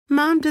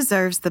Mom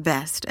deserves the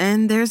best,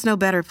 and there's no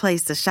better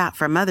place to shop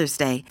for Mother's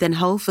Day than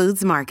Whole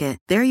Foods Market.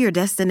 They're your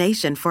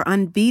destination for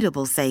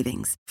unbeatable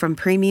savings, from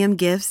premium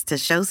gifts to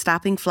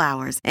show-stopping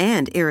flowers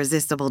and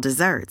irresistible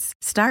desserts.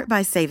 Start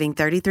by saving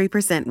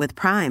 33% with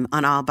Prime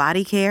on all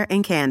body care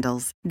and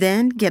candles.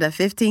 Then get a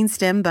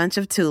 15-stem bunch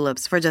of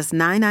tulips for just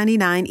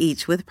 $9.99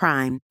 each with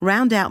Prime.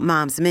 Round out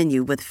Mom's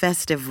menu with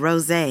festive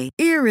rosé,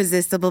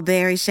 irresistible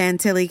berry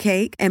chantilly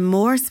cake, and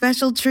more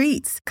special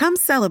treats. Come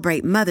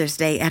celebrate Mother's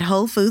Day at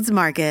Whole Foods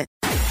Market.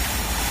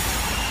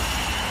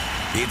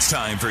 It's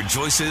time for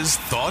Joyce's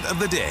Thought of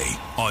the Day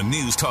on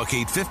News Talk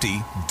 850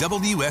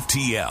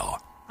 WFTL.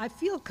 I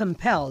feel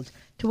compelled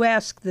to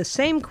ask the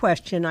same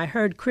question I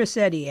heard Chris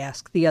Eddy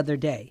ask the other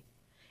day.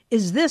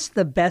 Is this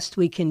the best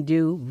we can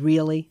do,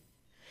 really?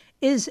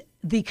 Is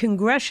the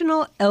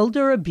Congressional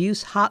Elder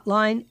Abuse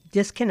Hotline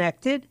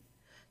disconnected?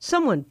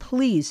 Someone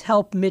please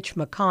help Mitch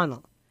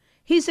McConnell.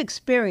 He's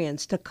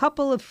experienced a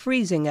couple of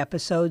freezing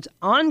episodes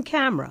on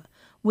camera,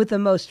 with the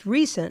most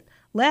recent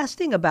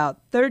lasting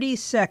about 30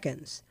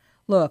 seconds.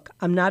 Look,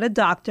 I'm not a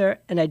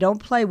doctor, and I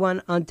don't play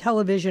one on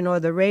television or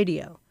the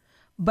radio.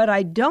 But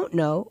I don't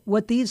know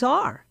what these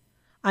are.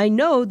 I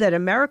know that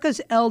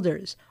America's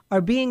elders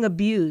are being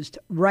abused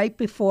right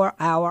before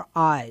our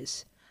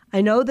eyes. I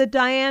know that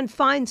Dianne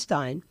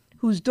Feinstein,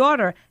 whose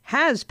daughter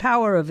has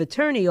power of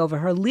attorney over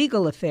her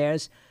legal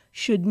affairs,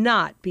 should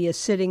not be a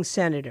sitting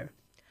senator.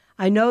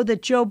 I know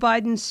that Joe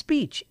Biden's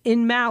speech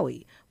in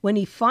Maui, when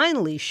he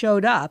finally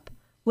showed up,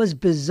 was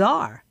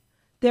bizarre.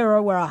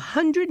 There were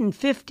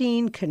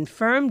 115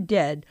 confirmed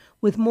dead,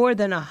 with more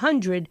than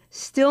 100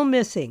 still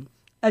missing,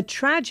 a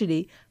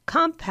tragedy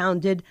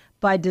compounded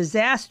by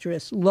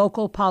disastrous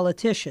local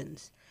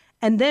politicians.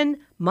 And then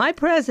my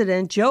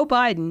president, Joe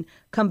Biden,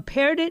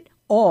 compared it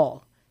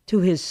all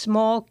to his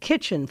small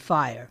kitchen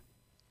fire.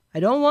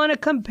 I don't want to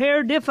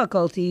compare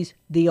difficulties,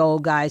 the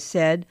old guy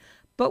said,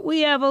 but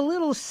we have a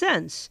little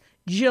sense,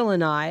 Jill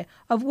and I,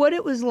 of what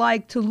it was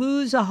like to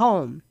lose a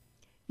home.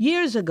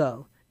 Years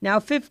ago, now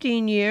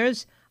 15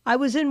 years, I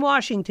was in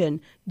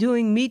Washington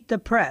doing Meet the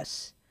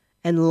Press,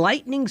 and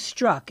lightning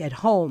struck at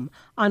home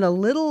on a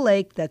little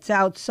lake that's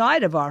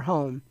outside of our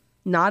home.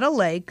 Not a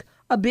lake,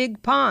 a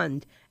big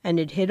pond, and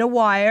it hit a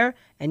wire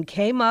and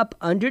came up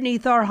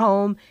underneath our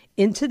home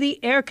into the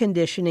air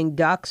conditioning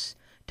ducts.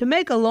 To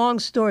make a long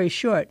story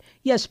short,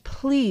 yes,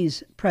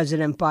 please,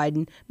 President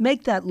Biden,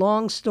 make that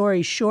long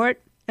story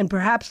short and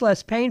perhaps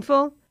less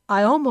painful.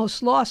 I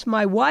almost lost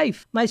my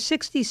wife, my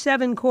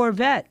 67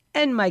 Corvette,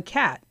 and my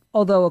cat.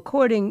 Although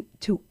according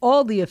to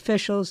all the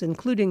officials,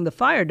 including the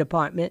fire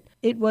department,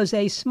 it was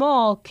a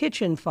small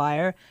kitchen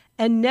fire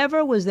and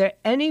never was there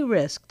any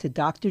risk to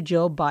Dr.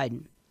 Jill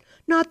Biden.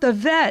 Not the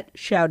vet,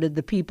 shouted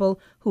the people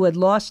who had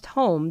lost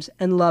homes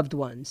and loved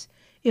ones.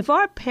 If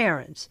our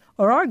parents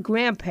or our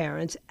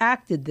grandparents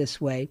acted this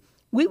way,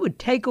 we would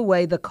take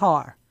away the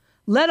car,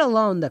 let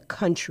alone the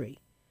country.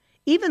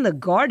 Even The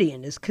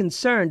Guardian is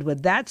concerned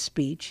with that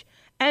speech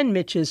and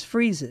Mitch's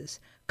freezes,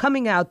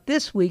 coming out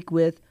this week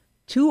with,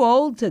 "Too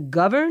old to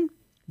govern?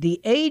 The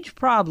age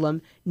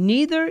problem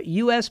neither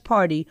U.S.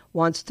 party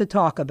wants to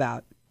talk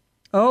about."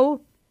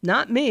 Oh,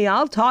 not me,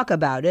 I'll talk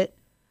about it.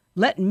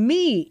 Let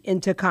me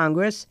into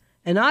Congress,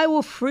 and I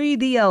will free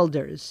the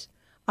elders.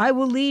 I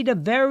will lead a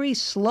very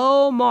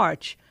slow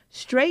march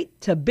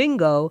straight to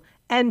bingo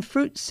and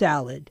fruit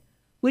salad,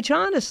 which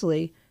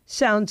honestly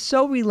sounds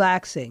so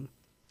relaxing.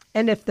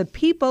 And if the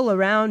people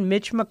around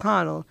Mitch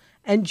McConnell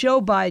and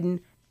Joe Biden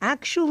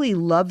actually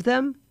love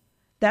them,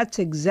 that's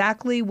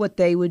exactly what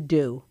they would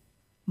do.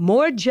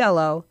 More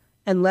Jell-O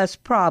and less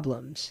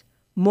problems.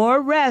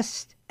 More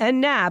rest and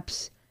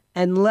naps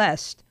and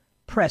less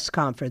press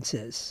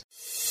conferences.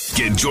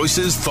 Get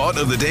Joyce's Thought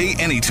of the Day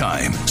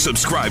anytime.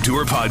 Subscribe to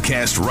her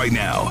podcast right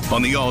now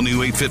on the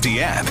all-new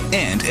 850 app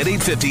and at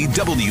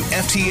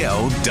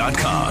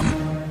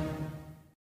 850WFTL.com.